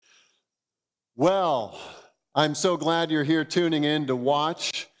Well, I'm so glad you're here tuning in to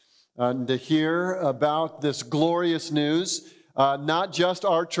watch and to hear about this glorious news. Not just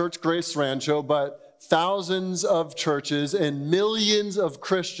our church, Grace Rancho, but thousands of churches and millions of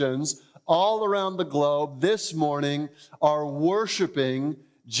Christians all around the globe this morning are worshiping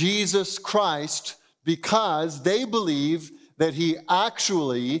Jesus Christ because they believe that he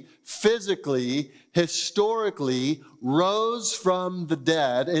actually, physically, historically rose from the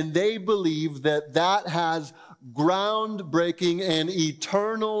dead, and they believe that that has groundbreaking and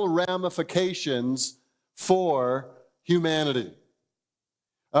eternal ramifications for humanity.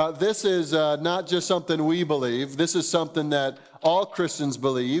 This is not just something we believe. This is something that all Christians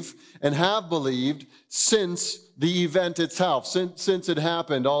believe and have believed since the event itself, since it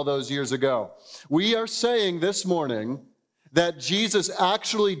happened all those years ago. We are saying this morning that Jesus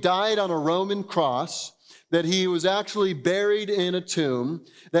actually died on a Roman cross, that he was actually buried in a tomb,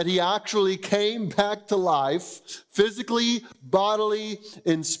 that he actually came back to life, physically, bodily,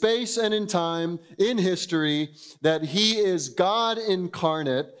 in space and in time, in history, that he is God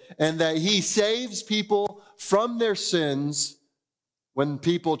incarnate, and that he saves people from their sins when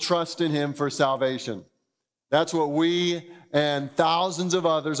people trust in him for salvation. That's what we and thousands of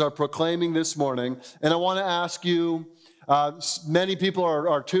others are proclaiming this morning. And I want to ask you, many people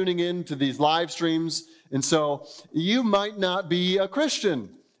are tuning in to these live streams, and so you might not be a Christian,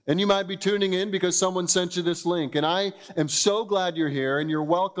 and you might be tuning in because someone sent you this link. And I am so glad you're here, and you're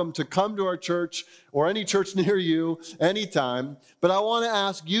welcome to come to our church or any church near you anytime. But I want to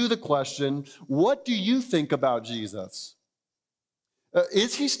ask you the question, what do you think about Jesus?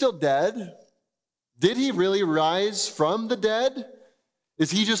 Is he still dead? Did he really rise from the dead?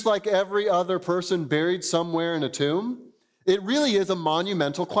 Is he just like every other person buried somewhere in a tomb? It really is a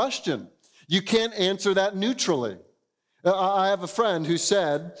monumental question. You can't answer that neutrally. I have a friend who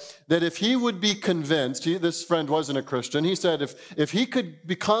said that if he would be convinced, this friend wasn't a Christian, he said if he could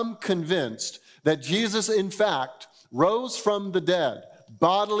become convinced that Jesus in fact rose from the dead,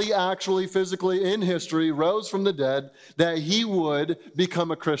 bodily, actually, physically, in history, rose from the dead, that he would become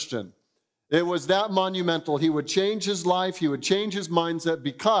a Christian. It was that monumental. He would change his life, he would change his mindset,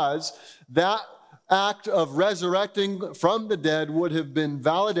 because that act of resurrecting from the dead would have been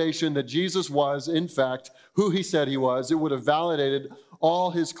validation that Jesus was, in fact, who he said he was. It would have validated all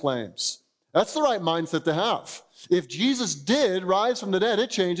his claims. That's the right mindset to have. If Jesus did rise from the dead, it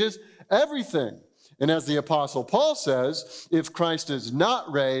changes everything. And as the Apostle Paul says, if Christ is not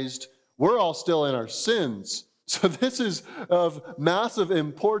raised, we're all still in our sins. So this is of massive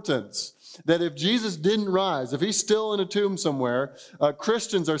importance. That if Jesus didn't rise, if he's still in a tomb somewhere,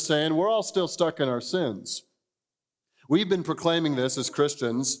 Christians are saying we're all still stuck in our sins. We've been proclaiming this as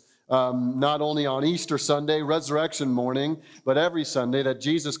Christians, not only on Easter Sunday, resurrection morning, but every Sunday, that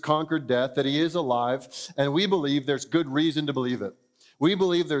Jesus conquered death, that he is alive, and we believe there's good reason to believe it. We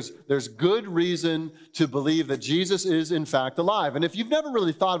believe there's good reason to believe that Jesus is in fact alive. And if you've never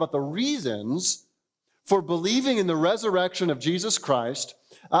really thought about the reasons for believing in the resurrection of Jesus Christ,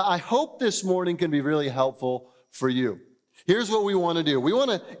 I hope this morning can be really helpful for you. Here's what we want to do. We want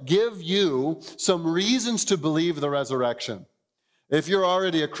to give you some reasons to believe the resurrection. If you're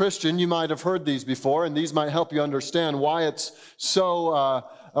already a Christian, you might have heard these before, and these might help you understand why it's so,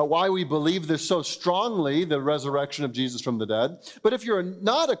 why we believe this so strongly, the resurrection of Jesus from the dead. But if you're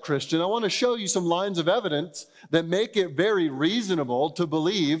not a Christian, I want to show you some lines of evidence that make it very reasonable to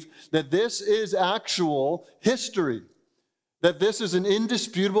believe that this is actual history. That this is an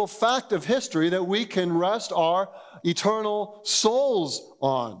indisputable fact of history that we can rest our eternal souls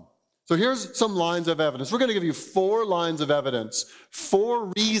on. So here's some lines of evidence. We're going to give you 4 lines of evidence,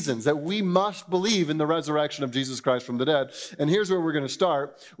 4 reasons that we must believe in the resurrection of Jesus Christ from the dead. And here's where we're going to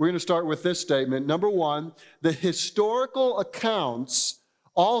start. We're going to start with this statement. Number 1, the historical accounts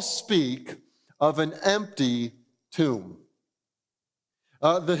all speak of an empty tomb.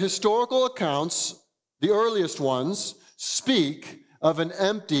 The historical accounts, the earliest ones, speak of an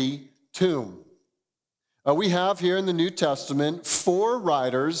empty tomb. We have here in the New Testament 4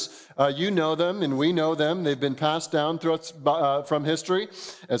 writers. You know them and we know them. They've been passed down throughout from history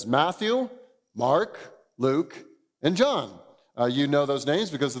as Matthew, Mark, Luke, and John. You know those names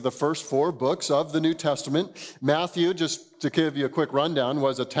because of the first 4 books of the New Testament. Matthew, just to give you a quick rundown,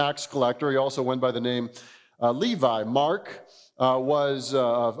 was a tax collector. He also went by the name Levi. Mark was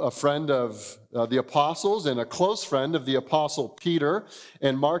a friend of the apostles and a close friend of the apostle Peter.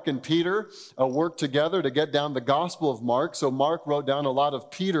 And Mark and Peter worked together to get down the Gospel of Mark. So Mark wrote down a lot of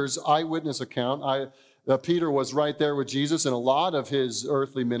Peter's eyewitness account, Peter was right there with Jesus in a lot of his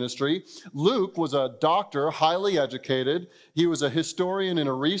earthly ministry. Luke was a doctor, highly educated. He was a historian and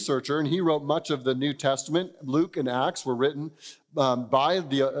a researcher, and he wrote much of the New Testament. Luke and Acts were written by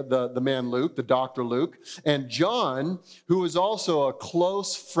the man Luke, the Dr. Luke. And John, who was also a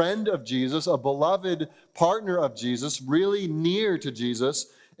close friend of Jesus, a beloved partner of Jesus, really near to Jesus.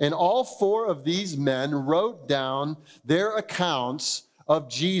 And all four of these men wrote down their accounts of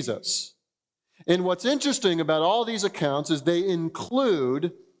Jesus. And what's interesting about all these accounts is they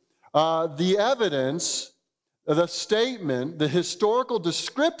include the evidence, the statement, the historical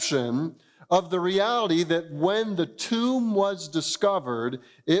description of the reality that when the tomb was discovered,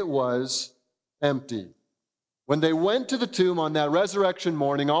 it was empty. When they went to the tomb on that resurrection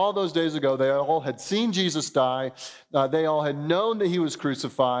morning, all those days ago, they all had seen Jesus die. They all had known that he was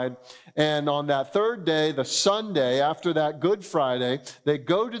crucified. And on that third day, the Sunday, after that Good Friday, they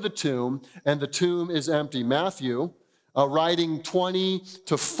go to the tomb, and the tomb is empty. Matthew, writing 20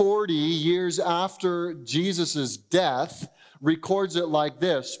 to 40 years after Jesus' death, records it like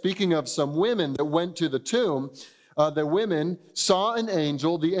this. Speaking of some women that went to the tomb, the women saw an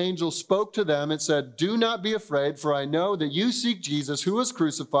angel. The angel spoke to them and said, "Do not be afraid, for I know that you seek Jesus who was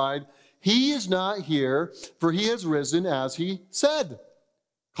crucified. He is not here, for he has risen as he said.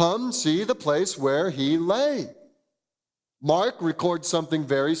 Come see the place where he lay." Mark records something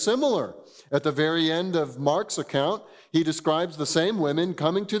very similar. At the very end of Mark's account, he describes the same women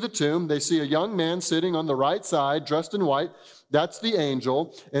coming to the tomb. They see a young man sitting on the right side, dressed in white. That's the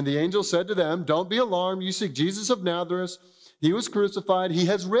angel. And the angel said to them, "Don't be alarmed. You seek Jesus of Nazareth. He was crucified. He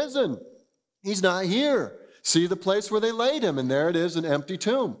has risen. He's not here. See the place where they laid him." And there it is, an empty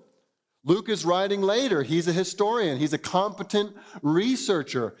tomb. Luke is writing later. He's a historian. He's a competent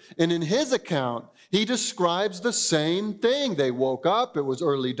researcher. And in his account, he describes the same thing. They woke up. It was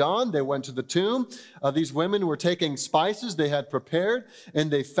early dawn. They went to the tomb. These women were taking spices they had prepared, and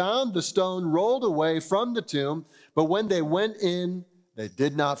they found the stone rolled away from the tomb. But when they went in, they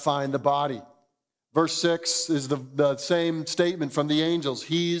did not find the body. Verse 6 is the same statement from the angels.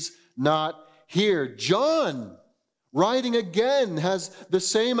 He's not here. John, writing again, has the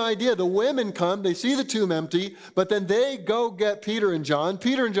same idea. The women come, they see the tomb empty, but then they go get Peter and John.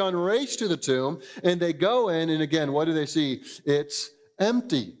 Peter and John race to the tomb, and they go in, and again, what do they see? It's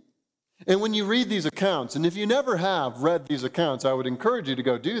empty. And when you read these accounts, and if you never have read these accounts, I would encourage you to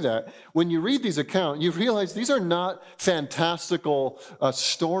go do that. When you read these accounts, you realize these are not fantastical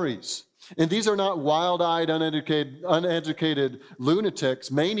stories. And these are not wild-eyed, uneducated lunatics,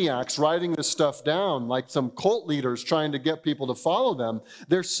 maniacs writing this stuff down like some cult leaders trying to get people to follow them.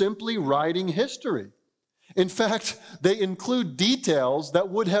 They're simply writing history. In fact, they include details that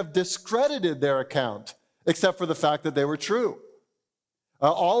would have discredited their account, except for the fact that they were true.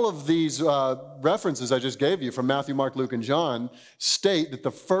 All of these references I just gave you from Matthew, Mark, Luke, and John state that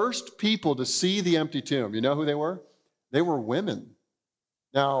the first people to see the empty tomb, you know who they were? They were women.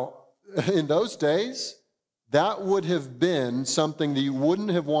 Now, in those days, that would have been something that you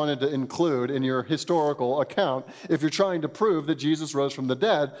wouldn't have wanted to include in your historical account if you're trying to prove that Jesus rose from the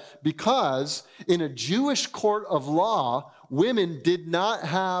dead, because in a Jewish court of law, women did not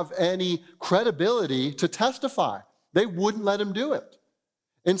have any credibility to testify. They wouldn't let them do it.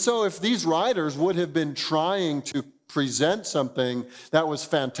 And so if these writers would have been trying to present something that was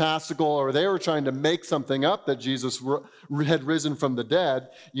fantastical, or they were trying to make something up that Jesus had risen from the dead,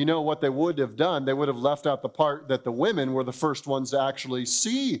 you know what they would have done? They would have left out the part that the women were the first ones to actually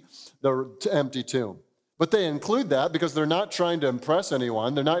see the empty tomb. But they include that because they're not trying to impress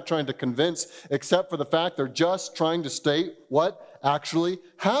anyone. They're not trying to convince, except for the fact they're just trying to state what actually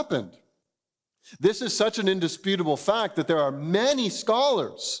happened. This is such an indisputable fact that there are many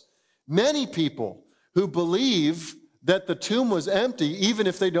scholars, many people who believe that the tomb was empty, even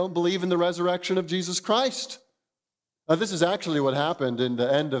if they don't believe in the resurrection of Jesus Christ. This is actually what happened in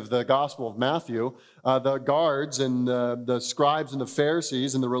the end of the Gospel of Matthew. The guards and the scribes and the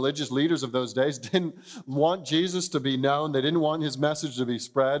Pharisees and the religious leaders of those days didn't want Jesus to be known. They didn't want his message to be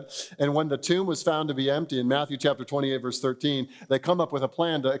spread. And when the tomb was found to be empty in Matthew chapter 28, verse 13, they come up with a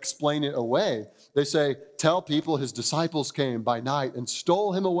plan to explain it away. They say, "Tell people his disciples came by night and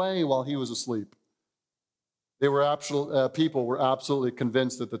stole him away while he was asleep." People were absolutely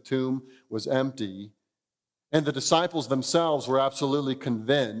convinced that the tomb was empty. And the disciples themselves were absolutely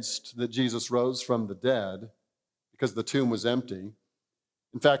convinced that Jesus rose from the dead because the tomb was empty.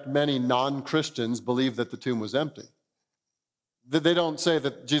 In fact, many non-Christians believe that the tomb was empty. They don't say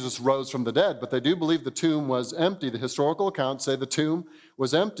that Jesus rose from the dead, but they do believe the tomb was empty. The historical accounts say the tomb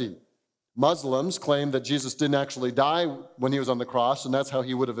was empty. Muslims claim that Jesus didn't actually die when he was on the cross, and that's how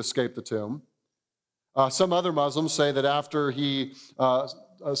he would have escaped the tomb. Some other Muslims say that after he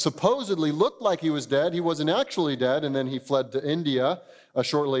supposedly looked like he was dead, he wasn't actually dead, and then he fled to India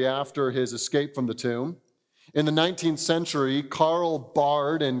shortly after his escape from the tomb. In the 19th century, Karl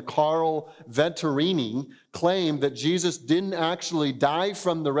Barth and Karl Vetturini claimed that Jesus didn't actually die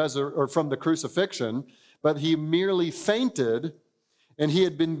from the crucifixion, but he merely fainted, and he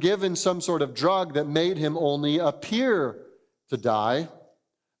had been given some sort of drug that made him only appear to die.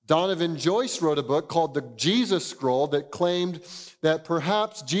 Donovan Joyce wrote a book called The Jesus Scroll that claimed that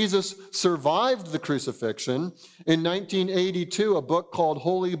perhaps Jesus survived the crucifixion. In 1982, a book called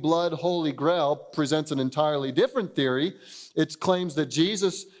Holy Blood, Holy Grail presents an entirely different theory. It claims that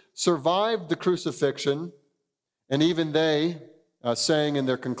Jesus survived the crucifixion, and even they, saying in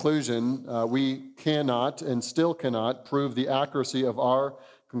their conclusion, we cannot and still cannot prove the accuracy of our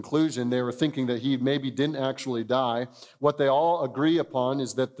conclusion. They were thinking that he maybe didn't actually die. What they all agree upon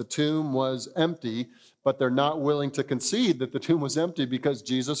is that the tomb was empty, but they're not willing to concede that the tomb was empty because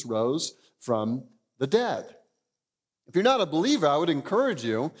Jesus rose from the dead. If you're not a believer, I would encourage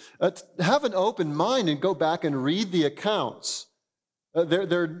you to have an open mind and go back and read the accounts.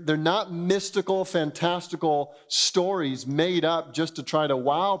 They're not mystical, fantastical stories made up just to try to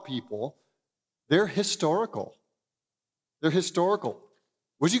wow people. They're historical. They're historical.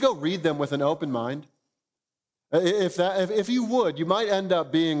 Would you go read them with an open mind? If you would, you might end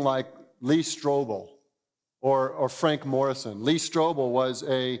up being like Lee Strobel or Frank Morrison. Lee Strobel was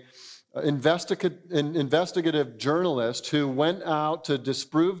an investigative journalist who went out to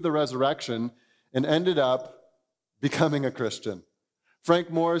disprove the resurrection and ended up becoming a Christian.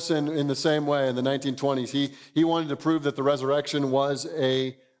 Frank Morrison, in the same way, in the 1920s, he wanted to prove that the resurrection was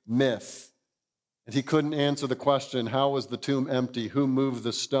a myth. And he couldn't answer the question, how was the tomb empty? Who moved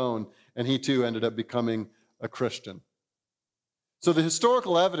the stone? And he too ended up becoming a Christian. So the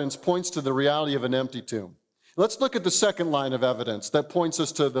historical evidence points to the reality of an empty tomb. Let's look at the second line of evidence that points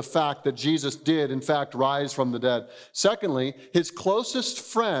us to the fact that Jesus did, in fact, rise from the dead. Secondly, his closest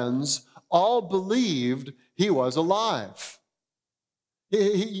friends all believed he was alive.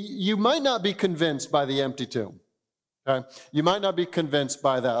 You might not be convinced by the empty tomb. Okay? You might not be convinced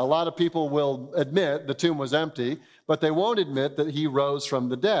by that. A lot of people will admit the tomb was empty, but they won't admit that he rose from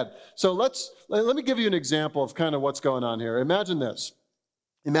the dead. So let me give you an example of kind of what's going on here. Imagine this.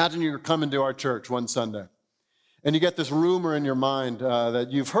 Imagine you're coming to our church one Sunday, and you get this rumor in your mind that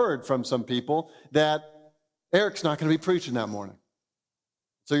you've heard from some people that Eric's not going to be preaching that morning.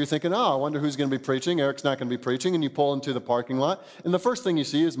 So you're thinking, I wonder who's going to be preaching. Eric's not going to be preaching, and you pull into the parking lot, and the first thing you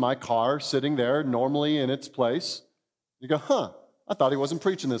see is my car sitting there normally in its place. You go, I thought he wasn't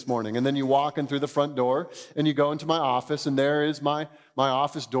preaching this morning. And then you walk in through the front door and you go into my office, and there is my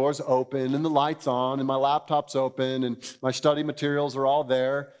office doors open and the lights on and my laptop's open and my study materials are all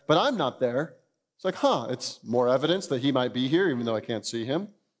there, but I'm not there. It's like, it's more evidence that he might be here even though I can't see him.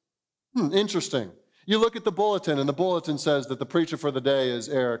 Interesting. You look at the bulletin, and the bulletin says that the preacher for the day is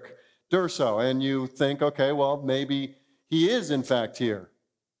Eric Durso, and you think, okay, well, maybe he is in fact here.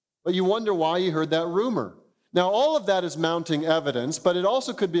 But you wonder why you heard that rumor. Now, all of that is mounting evidence, but it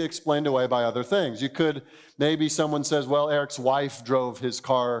also could be explained away by other things. Maybe someone says, well, Eric's wife drove his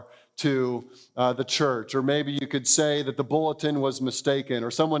car to the church, or maybe you could say that the bulletin was mistaken,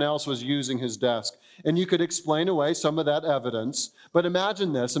 or someone else was using his desk, and you could explain away some of that evidence. But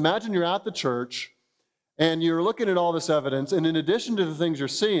imagine this. Imagine you're at the church, and you're looking at all this evidence, and in addition to the things you're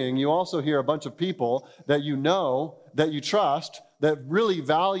seeing, you also hear a bunch of people that you know, that you trust, that really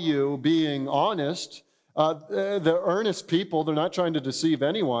value being honest. The earnest people, they're not trying to deceive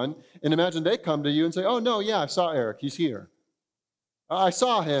anyone. And imagine they come to you and say, oh, no, yeah, I saw Eric. He's here. I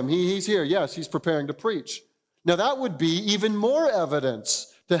saw him. He's here. Yes, he's preparing to preach. Now, that would be even more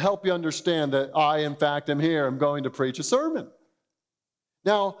evidence to help you understand that I, in fact, am here. I'm going to preach a sermon.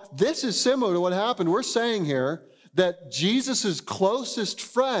 Now, this is similar to what happened. We're saying here that Jesus' closest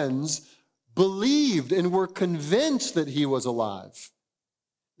friends believed and were convinced that he was alive.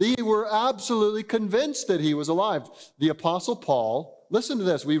 They were absolutely convinced that he was alive. The Apostle Paul, listen to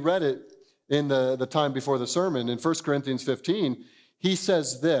this. We read it in the time before the sermon. In 1 Corinthians 15, he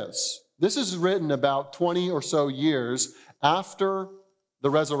says this. This is written about 20 or so years after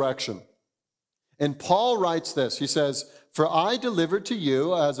the resurrection. And Paul writes this. He says, "For I delivered to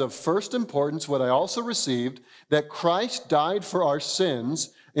you as of first importance what I also received, that Christ died for our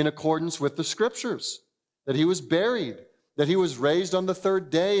sins in accordance with the Scriptures, that he was buried, that he was raised on the third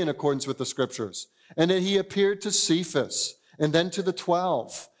day in accordance with the Scriptures, and that he appeared to Cephas, and then to the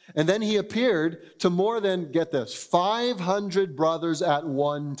 12. And then he appeared to more than, get this, 500 brothers at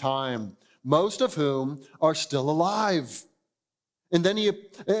one time, most of whom are still alive, And then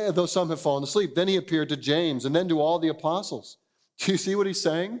though some have fallen asleep, then he appeared to James and then to all the apostles. Do you see what he's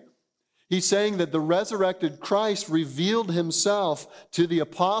saying? He's saying that the resurrected Christ revealed himself to the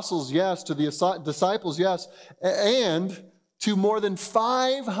apostles, yes, to the disciples, yes, and to more than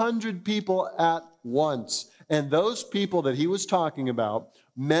 500 people at once. And those people that he was talking about,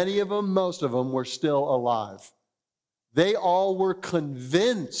 many of them, most of them, were still alive. They all were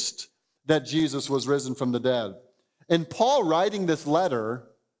convinced that Jesus was risen from the dead. And Paul, writing this letter,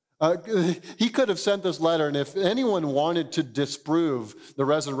 he could have sent this letter, and if anyone wanted to disprove the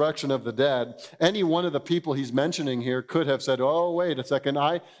resurrection of the dead, any one of the people he's mentioning here could have said, oh, wait a second,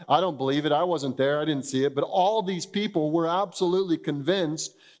 I don't believe it, I wasn't there, I didn't see it. But all these people were absolutely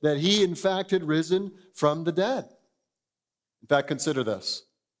convinced that he, in fact, had risen from the dead. In fact, consider this.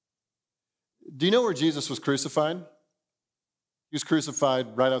 Do you know where Jesus was crucified? He was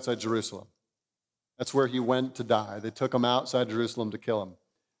crucified right outside Jerusalem. That's where he went to die. They took him outside Jerusalem to kill him.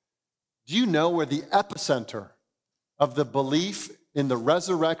 Do you know where the epicenter of the belief in the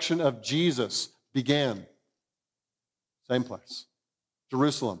resurrection of Jesus began? Same place,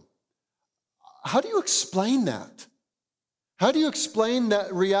 Jerusalem. How do you explain that? How do you explain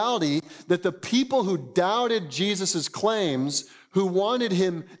that reality that the people who doubted Jesus' claims, who wanted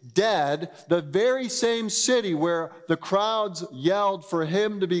him dead, the very same city where the crowds yelled for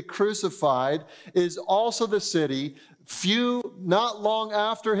him to be crucified, is also the city, not long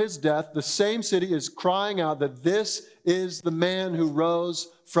after his death, the same city is crying out that this is the man who rose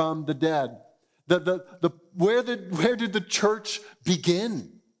from the dead. Where did the church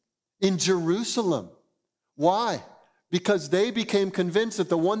begin? In Jerusalem. Why? Because they became convinced that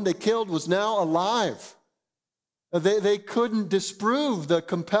the one they killed was now alive. They couldn't disprove the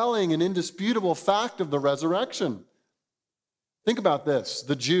compelling and indisputable fact of the resurrection. Think about this.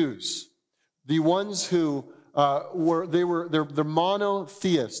 The Jews, the ones who they're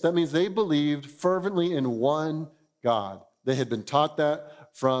monotheists. That means they believed fervently in one God. They had been taught that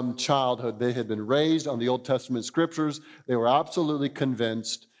from childhood. They had been raised on the Old Testament scriptures. They were absolutely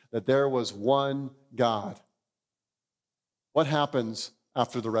convinced that there was one God. What happens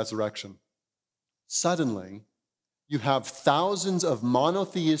after the resurrection? Suddenly, you have thousands of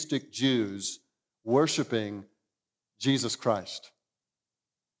monotheistic Jews worshiping Jesus Christ.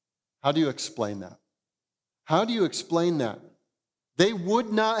 How do you explain that? How do you explain that? They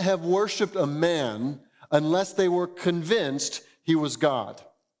would not have worshiped a man unless they were convinced he was God.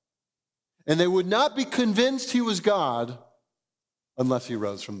 And they would not be convinced he was God unless he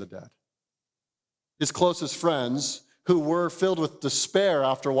rose from the dead. His closest friends, who were filled with despair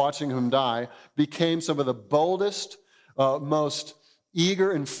after watching him die, became some of the boldest, most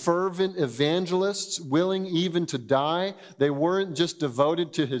eager and fervent evangelists, willing even to die. They weren't just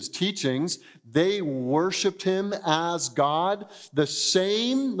devoted to his teachings. They worshiped him as God. The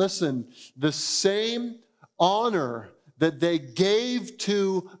same honor that they gave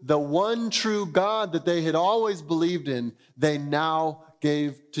to the one true God that they had always believed in, they now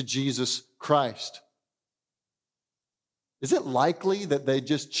gave to Jesus Christ. Is it likely that they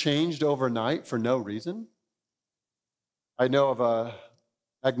just changed overnight for no reason? I know of an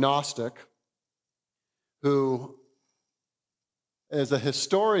agnostic who, as a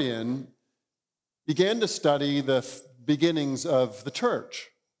historian, began to study the beginnings of the church.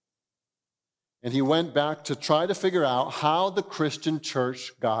 And he went back to try to figure out how the Christian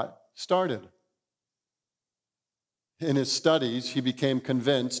church got started. In his studies, he became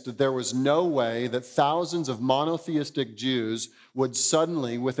convinced that there was no way that thousands of monotheistic Jews would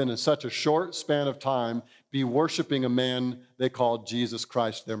suddenly, within such a short span of time, be worshiping a man they called Jesus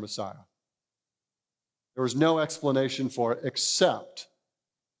Christ, their Messiah. There was no explanation for it except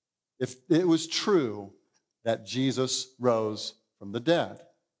if it was true that Jesus rose from the dead.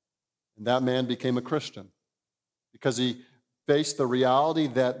 And that man became a Christian because he faced the reality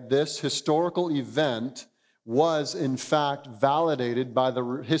that this historical event was in fact validated by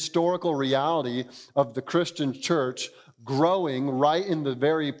the historical reality of the Christian church growing right in the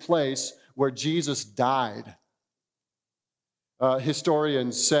very place where Jesus died.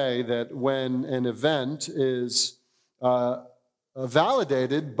 Historians say that when an event is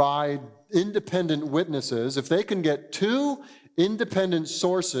validated by independent witnesses, if they can get two independent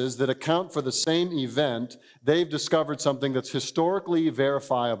sources that account for the same event, they've discovered something that's historically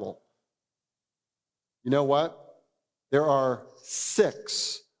verifiable. You know what? There are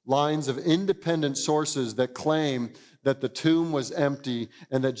 6 lines of independent sources that claim that the tomb was empty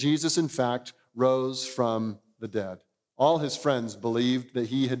and that Jesus, in fact, rose from the dead. All his friends believed that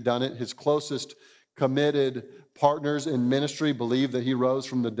he had done it. His closest committed partners in ministry believe that he rose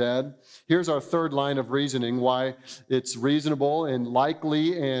from the dead. Here's our third line of reasoning why it's reasonable and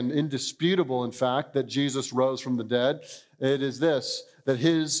likely and indisputable, in fact, that Jesus rose from the dead. It is this, that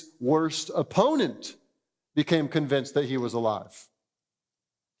his worst opponent became convinced that he was alive.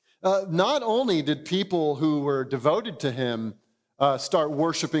 Not only did people who were devoted to him start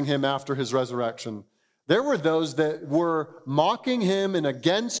worshiping him after his resurrection, there were those that were mocking him and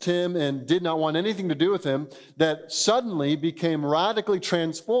against him and did not want anything to do with him that suddenly became radically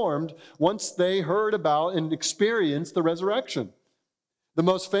transformed once they heard about and experienced the resurrection. The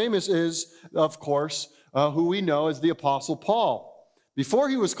most famous is, of course, who we know as the Apostle Paul. Before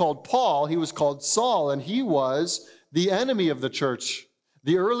he was called Paul, he was called Saul, and he was the enemy of the church.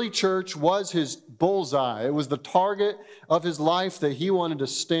 The early church was his bullseye. It was the target of his life that he wanted to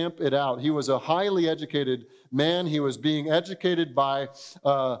stamp it out. He was a highly educated man. He was being educated by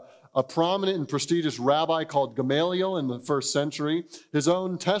a prominent and prestigious rabbi called Gamaliel in the first century. His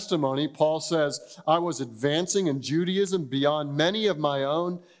own testimony, Paul says, I was advancing in Judaism beyond many of my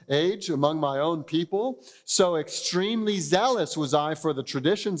own age among my own people. So extremely zealous was I for the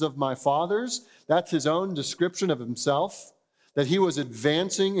traditions of my fathers. That's his own description of himself. That he was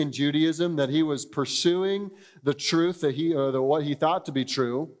advancing in Judaism, that he was pursuing the truth what he thought to be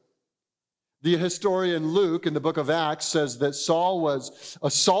true. The historian Luke in the book of Acts says that Saul was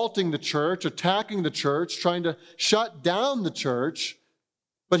assaulting the church, attacking the church, trying to shut down the church.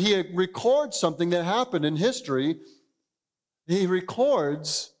 But he records something that happened in history. He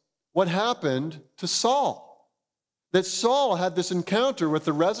records what happened to Saul. That Saul had this encounter with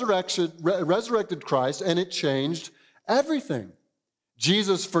the resurrected Christ, and it changed everything.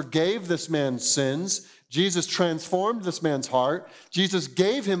 Jesus forgave this man's sins. Jesus transformed this man's heart. Jesus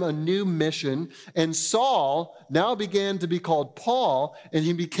gave him a new mission. And Saul now began to be called Paul, and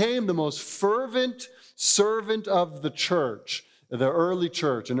he became the most fervent servant of the church, the early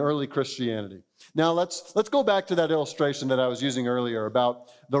church and early Christianity. Now let's go back to that illustration that I was using earlier about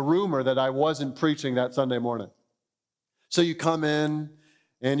the rumor that I wasn't preaching that Sunday morning. So you come in,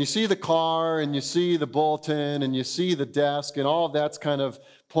 and you see the car, and you see the bulletin, and you see the desk, and all of that's kind of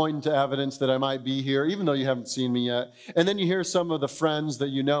pointing to evidence that I might be here, even though you haven't seen me yet. And then you hear some of the friends that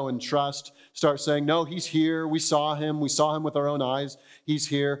you know and trust start saying, no, he's here. We saw him with our own eyes. He's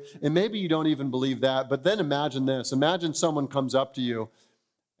here. And maybe you don't even believe that, but then imagine this. Imagine someone comes up to you,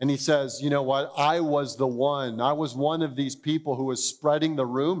 and he says, you know what? I was one of these people who was spreading the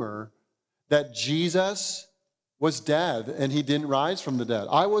rumor that Jesus was dead and he didn't rise from the dead.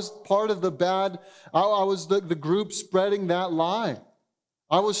 I was part of the the group spreading that lie.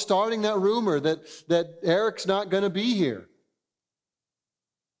 I was starting that rumor that Eric's not going to be here.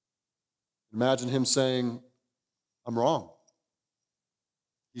 Imagine him saying, I'm wrong.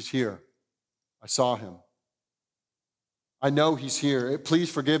 He's here. I saw him. I know he's here. Please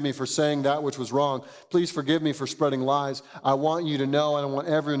forgive me for saying that which was wrong. Please forgive me for spreading lies. I want you to know, and I want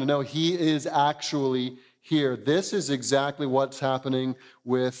everyone to know, he is actually here. This is exactly what's happening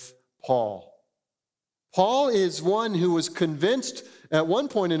with Paul. Paul is one who was convinced at one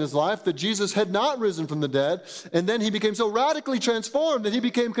point in his life that Jesus had not risen from the dead, and then he became so radically transformed that he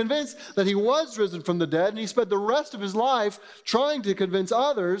became convinced that he was risen from the dead, and he spent the rest of his life trying to convince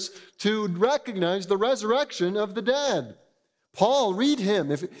others to recognize the resurrection of the dead. Paul, read him.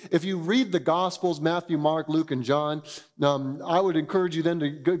 If you read the Gospels, Matthew, Mark, Luke, and John, I would encourage you then to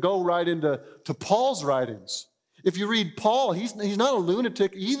go right into Paul's writings. If you read Paul, he's not a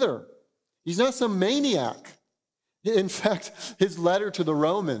lunatic either. He's not some maniac. In fact, his letter to the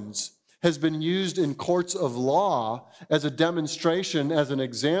Romans has been used in courts of law as a demonstration, as an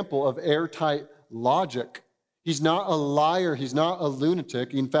example of airtight logic. He's not a liar. He's not a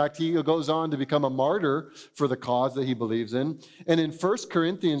lunatic. In fact, he goes on to become a martyr for the cause that he believes in. And in 1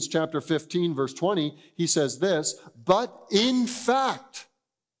 Corinthians chapter 15, verse 20, he says this, but in fact,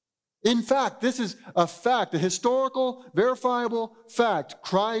 this is a fact, a historical, verifiable fact.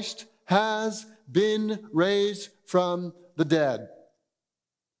 Christ has been raised from the dead.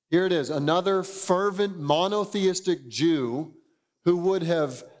 Here it is, another fervent monotheistic Jew who would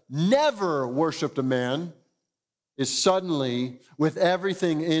have never worshiped a man is suddenly, with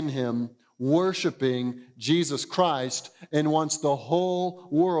everything in him, worshiping Jesus Christ and wants the whole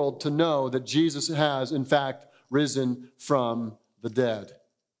world to know that Jesus has, in fact, risen from the dead.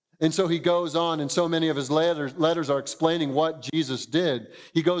 And so he goes on, and so many of his letters are explaining what Jesus did.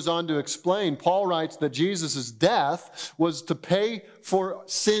 He goes on to explain, Paul writes that Jesus' death was to pay for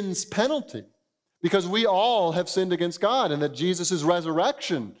sin's penalty, because we all have sinned against God, and that Jesus'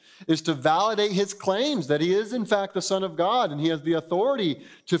 resurrection is to validate his claims that he is in fact the Son of God and he has the authority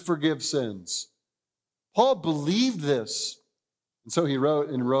to forgive sins. Paul believed this. And so he wrote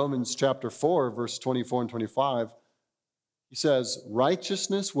in Romans chapter 4, verse 24 and 25, he says,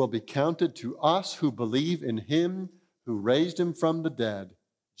 righteousness will be counted to us who believe in him who raised him from the dead,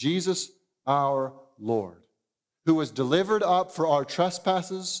 Jesus our Lord, who was delivered up for our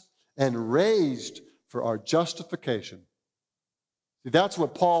trespasses and raised for our justification. See, that's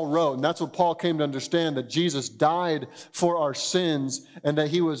what Paul wrote, and that's what Paul came to understand, that Jesus died for our sins and that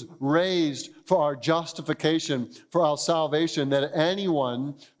he was raised for our justification, for our salvation, that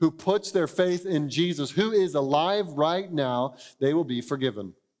anyone who puts their faith in Jesus, who is alive right now, they will be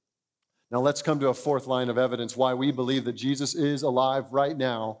forgiven. Now let's come to a fourth line of evidence why we believe that Jesus is alive right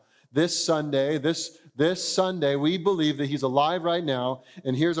now. This Sunday, we believe that he's alive right now,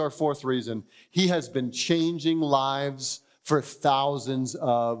 and here's our fourth reason. He has been changing lives for thousands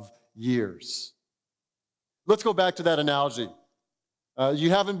of years. Let's go back to that analogy.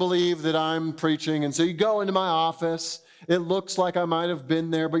 You haven't believed that I'm preaching, and so you go into my office. It looks like I might have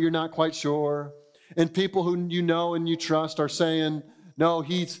been there, but you're not quite sure. And people who you know and you trust are saying, no,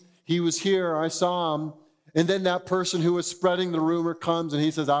 he was here, I saw him. And then that person who was spreading the rumor comes and he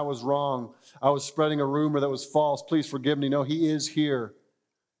says, I was wrong. I was spreading a rumor that was false. Please forgive me. No, he is here.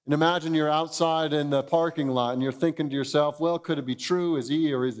 And imagine you're outside in the parking lot and you're thinking to yourself, well, could it be true? Is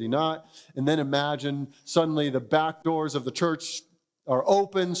he or is he not? And then imagine suddenly the back doors of the church are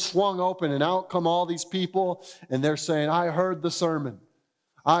open, swung open, and out come all these people. And they're saying, I heard the sermon.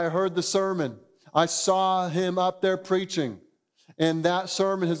 I heard the sermon. I saw him up there preaching. And that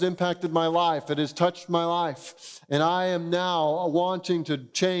sermon has impacted my life. It has touched my life. And I am now wanting to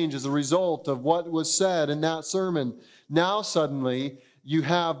change as a result of what was said in that sermon. Now suddenly, you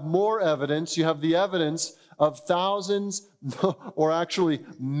have more evidence. You have the evidence of thousands or actually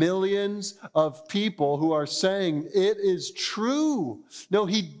millions of people who are saying it is true. No,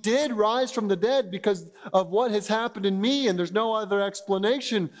 he did rise from the dead because of what has happened in me, and there's no other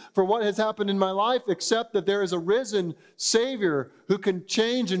explanation for what has happened in my life except that there is a risen Savior who can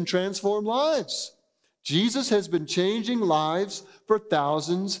change and transform lives. Jesus has been changing lives for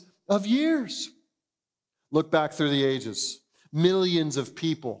thousands of years. Look back through the ages. Millions of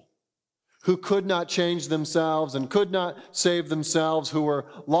people who could not change themselves and could not save themselves, who were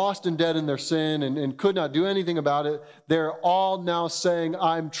lost and dead in their sin and could not do anything about it, they're all now saying,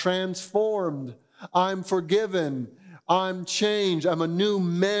 I'm transformed, I'm forgiven, I'm changed, I'm a new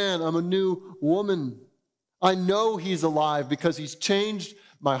man, I'm a new woman. I know he's alive because he's changed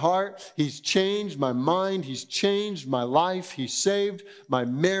my heart, he's changed my mind, he's changed my life, he saved my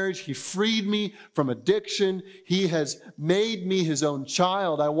marriage, he freed me from addiction, he has made me his own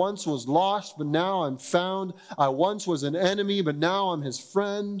child. I once was lost, but now I'm found. I once was an enemy, but now I'm his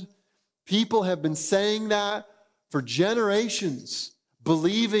friend. People have been saying that for generations,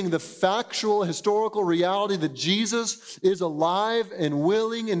 believing the factual, historical reality that Jesus is alive and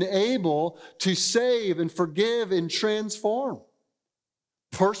willing and able to save and forgive and transform.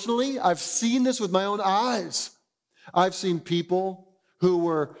 Personally, I've seen this with my own eyes. I've seen people who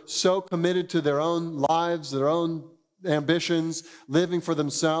were so committed to their own lives, their own ambitions, living for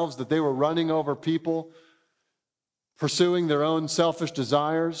themselves, that they were running over people, pursuing their own selfish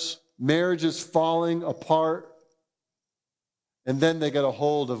desires, marriages falling apart, and then they get a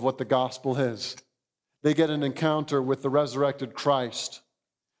hold of what the gospel is. They get an encounter with the resurrected Christ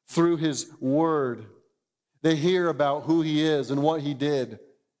through his word. They hear about who he is and what he did.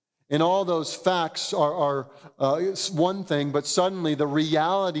 And all those facts are one thing, but suddenly the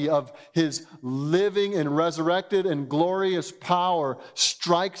reality of his living and resurrected and glorious power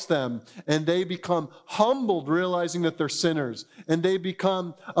strikes them, and they become humbled, realizing that they're sinners. And they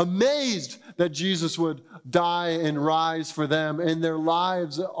become amazed that Jesus would die and rise for them, and their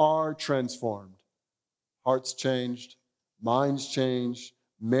lives are transformed. Hearts changed, minds changed,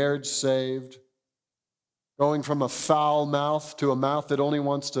 marriage saved. Going from a foul mouth to a mouth that only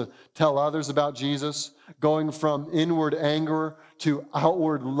wants to tell others about Jesus. Going from inward anger to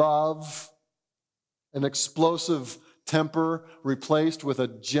outward love. An explosive temper replaced with a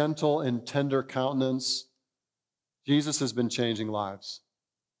gentle and tender countenance. Jesus has been changing lives.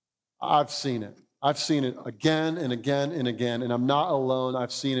 I've seen it. I've seen it again and again and again, and I'm not alone.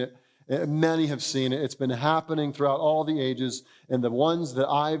 I've seen it. Many have seen it. It's been happening throughout all the ages, and the ones that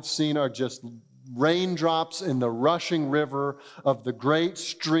I've seen are just raindrops in the rushing river of the great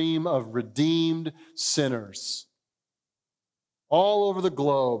stream of redeemed sinners. All over the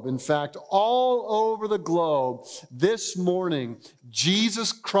globe, in fact, all over the globe, this morning,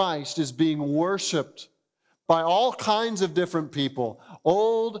 Jesus Christ is being worshiped by all kinds of different people,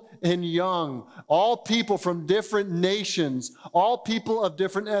 old and young, all people from different nations, all people of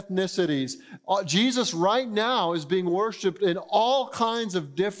different ethnicities. Jesus right now is being worshiped in all kinds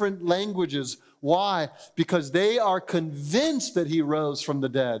of different languages. Why? Because they are convinced that he rose from the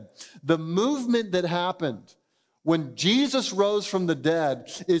dead. The movement that happened when Jesus rose from the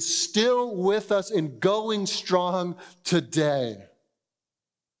dead is still with us and going strong today.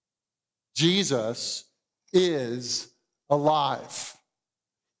 Jesus is alive.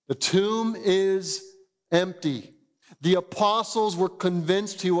 The tomb is empty. The apostles were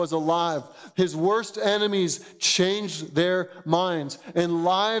convinced he was alive. His worst enemies changed their minds, and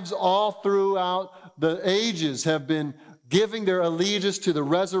lives all throughout the ages have been giving their allegiance to the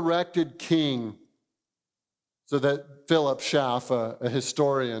resurrected King. So that Philip Schaff, a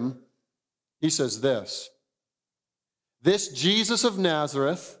historian, he says this Jesus of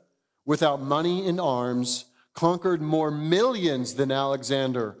Nazareth, without money and arms, conquered more millions than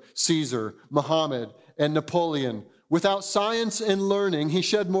Alexander, Caesar, Muhammad, and Napoleon. Without science and learning, he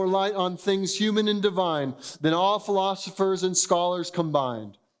shed more light on things human and divine than all philosophers and scholars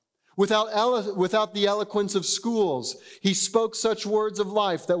combined. Without the eloquence of schools, he spoke such words of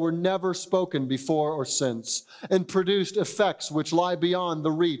life that were never spoken before or since, and produced effects which lie beyond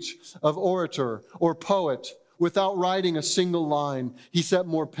the reach of orator or poet. Without writing a single line, he set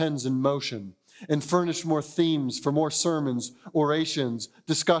more pens in motion and furnished more themes for more sermons, orations,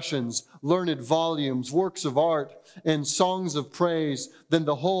 discussions, learned volumes, works of art, and songs of praise than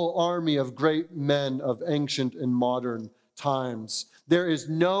the whole army of great men of ancient and modern times. There is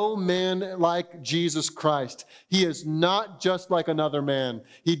no man like Jesus Christ. He is not just like another man.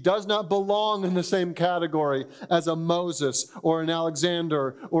 He does not belong in the same category as a Moses or an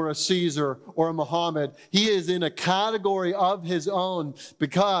Alexander or a Caesar or a Muhammad. He is in a category of his own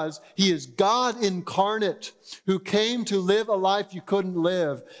because he is God incarnate who came to live a life you couldn't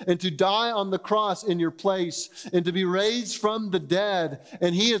live and to die on the cross in your place and to be raised from the dead.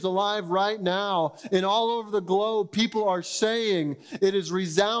 And he is alive right now. And all over the globe, people are saying, it is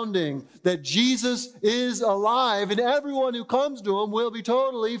resounding that Jesus is alive, and everyone who comes to him will be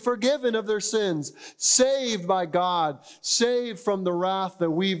totally forgiven of their sins, saved by God, saved from the wrath that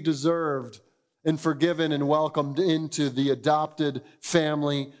we've deserved, and forgiven and welcomed into the adopted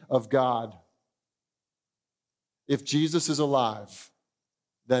family of God. If Jesus is alive,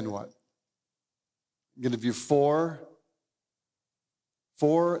 then what? I'm going to give you four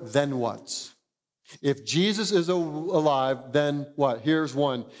then whats. If Jesus is alive, then what? Here's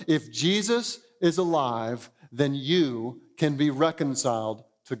one. If Jesus is alive, then you can be reconciled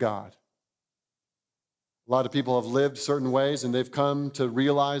to God. A lot of people have lived certain ways, and they've come to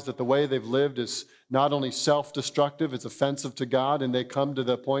realize that the way they've lived is not only self-destructive, it's offensive to God, and they come to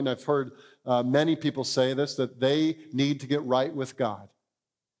the point, I've heard many people say this, that they need to get right with God.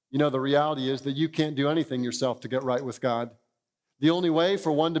 You know, the reality is that you can't do anything yourself to get right with God. The only way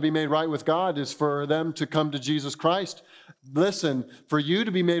for one to be made right with God is for them to come to Jesus Christ. Listen, for you to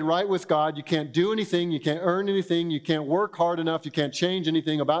be made right with God, you can't do anything, you can't earn anything, you can't work hard enough, you can't change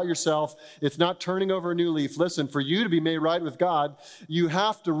anything about yourself. It's not turning over a new leaf. Listen, for you to be made right with God, you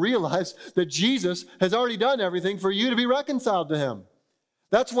have to realize that Jesus has already done everything for you to be reconciled to him.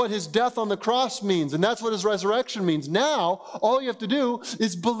 That's what his death on the cross means, and that's what his resurrection means. Now, all you have to do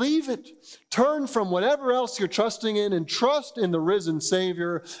is believe it. Turn from whatever else you're trusting in and trust in the risen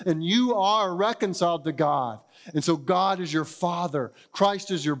Savior, and you are reconciled to God. And so God is your Father.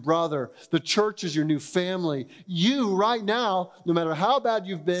 Christ is your brother. The church is your new family. You, right now, no matter how bad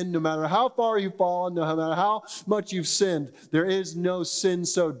you've been, no matter how far you've fallen, no matter how much you've sinned, there is no sin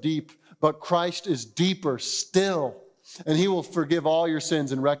so deep, but Christ is deeper still. And he will forgive all your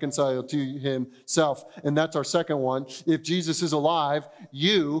sins and reconcile you to himself. And that's our second one. If Jesus is alive,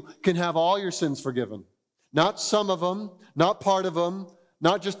 you can have all your sins forgiven. Not some of them, not part of them,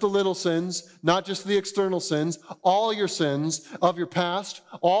 not just the little sins, not just the external sins, all your sins of your past,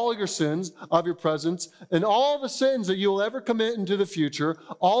 all your sins of your present, and all the sins that you will ever commit into the future,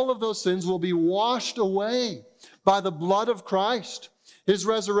 all of those sins will be washed away by the blood of Christ. His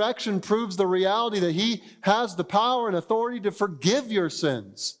resurrection proves the reality that he has the power and authority to forgive your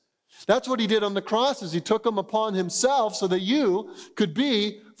sins. That's what he did on the cross, is he took them upon himself so that you could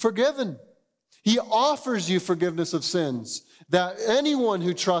be forgiven. He offers you forgiveness of sins, that anyone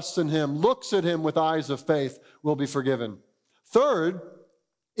who trusts in him, looks at him with eyes of faith, will be forgiven. Third,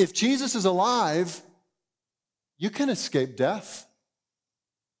 if Jesus is alive, you can escape death.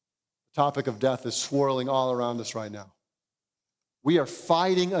 The topic of death is swirling all around us right now. We are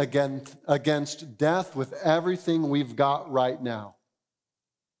fighting against death with everything we've got right now.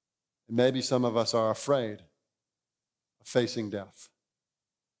 And maybe some of us are afraid of facing death.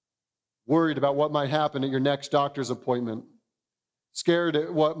 Worried about what might happen at your next doctor's appointment. Scared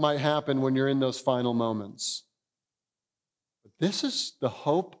at what might happen when you're in those final moments. But this is the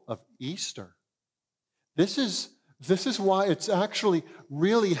hope of Easter. This is why it's actually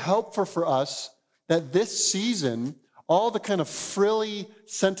really helpful for us that this season, all the kind of frilly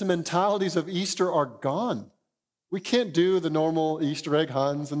sentimentalities of Easter are gone. We can't do the normal Easter egg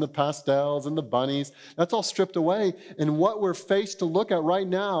hunts and the pastels and the bunnies. That's all stripped away. And what we're faced to look at right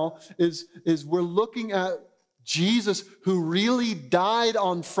now is we're looking at Jesus, who really died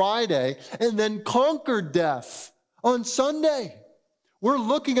on Friday and then conquered death on Sunday. We're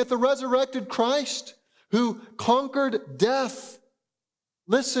looking at the resurrected Christ who conquered death.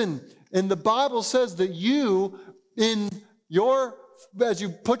 Listen, and the Bible says that as you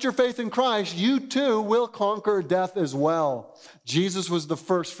put your faith in Christ, you too will conquer death as well. Jesus was the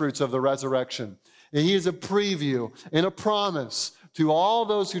first fruits of the resurrection. And he is a preview and a promise to all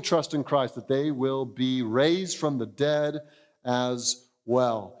those who trust in Christ that they will be raised from the dead as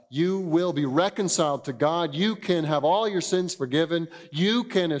well. You will be reconciled to God. You can have all your sins forgiven. You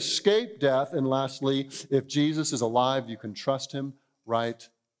can escape death. And lastly, if Jesus is alive, you can trust him right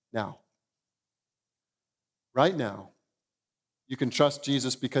now. Right now. You can trust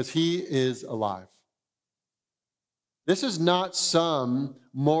Jesus because he is alive. This is not some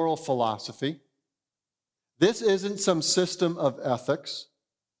moral philosophy. This isn't some system of ethics.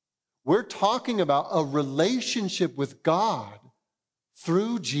 We're talking about a relationship with God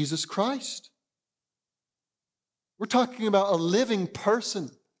through Jesus Christ. We're talking about a living person.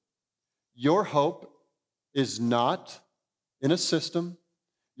 Your hope is not in a system.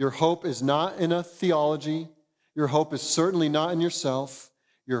 Your hope is not in a theology. Your hope is certainly not in yourself.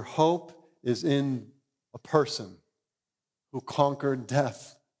 Your hope is in a person who conquered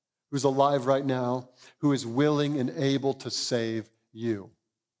death, who's alive right now, who is willing and able to save you.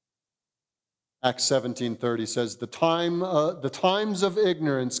 Acts 17:30 says, the times of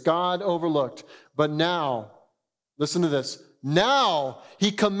ignorance God overlooked, but now, listen to this, now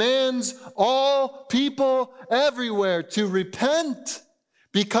he commands all people everywhere to repent,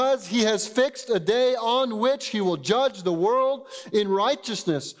 because he has fixed a day on which he will judge the world in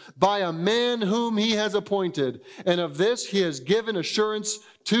righteousness by a man whom he has appointed. And of this he has given assurance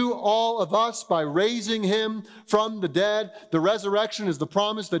to all of us by raising him from the dead. The resurrection is the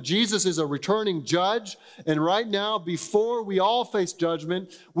promise that Jesus is a returning judge. And right now, before we all face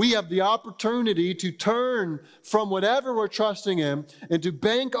judgment, we have the opportunity to turn from whatever we're trusting in and to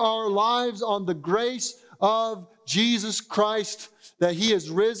bank our lives on the grace of Jesus Christ, that he has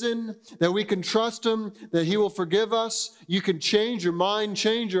risen, that we can trust him, that he will forgive us. You can change your mind,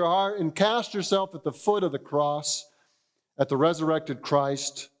 change your heart, and cast yourself at the foot of the cross, at the resurrected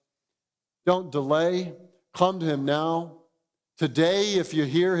Christ. Don't delay. Come to him now. Today, if you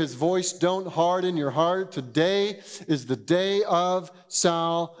hear his voice, don't harden your heart. Today is the day of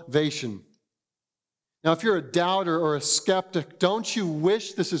salvation. Now, if you're a doubter or a skeptic, don't you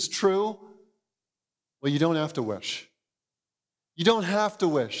wish this is true? Well, you don't have to wish. You don't have to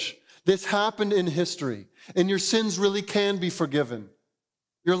wish. This happened in history, and your sins really can be forgiven.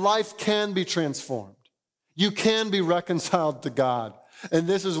 Your life can be transformed. You can be reconciled to God. And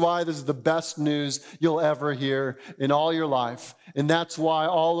this is why this is the best news you'll ever hear in all your life. And that's why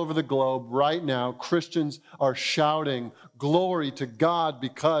all over the globe right now, Christians are shouting glory to God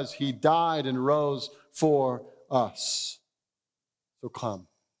because he died and rose for us. So come.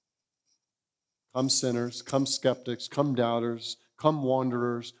 Come sinners, come skeptics, come doubters, come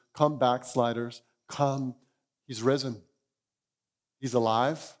wanderers, come backsliders, come. He's risen. He's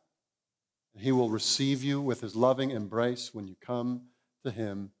alive. He will receive you with his loving embrace when you come to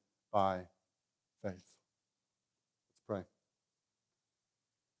him by faith. Let's pray.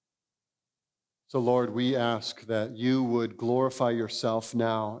 So, Lord, we ask that you would glorify yourself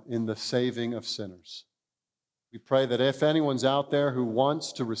now in the saving of sinners. We pray that if anyone's out there who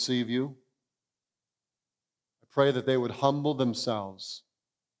wants to receive you, I pray that they would humble themselves,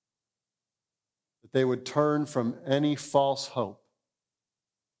 that they would turn from any false hope,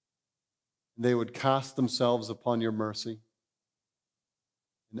 and they would cast themselves upon your mercy.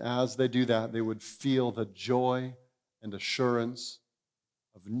 And as they do that, they would feel the joy and assurance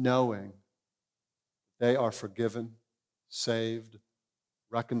of knowing they are forgiven, saved,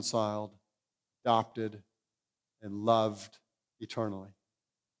 reconciled, adopted, and loved eternally.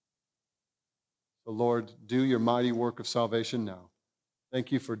 So, Lord, do your mighty work of salvation now.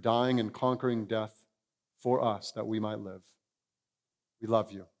 Thank you for dying and conquering death for us that we might live. We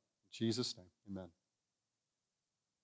love you. In Jesus' name, amen.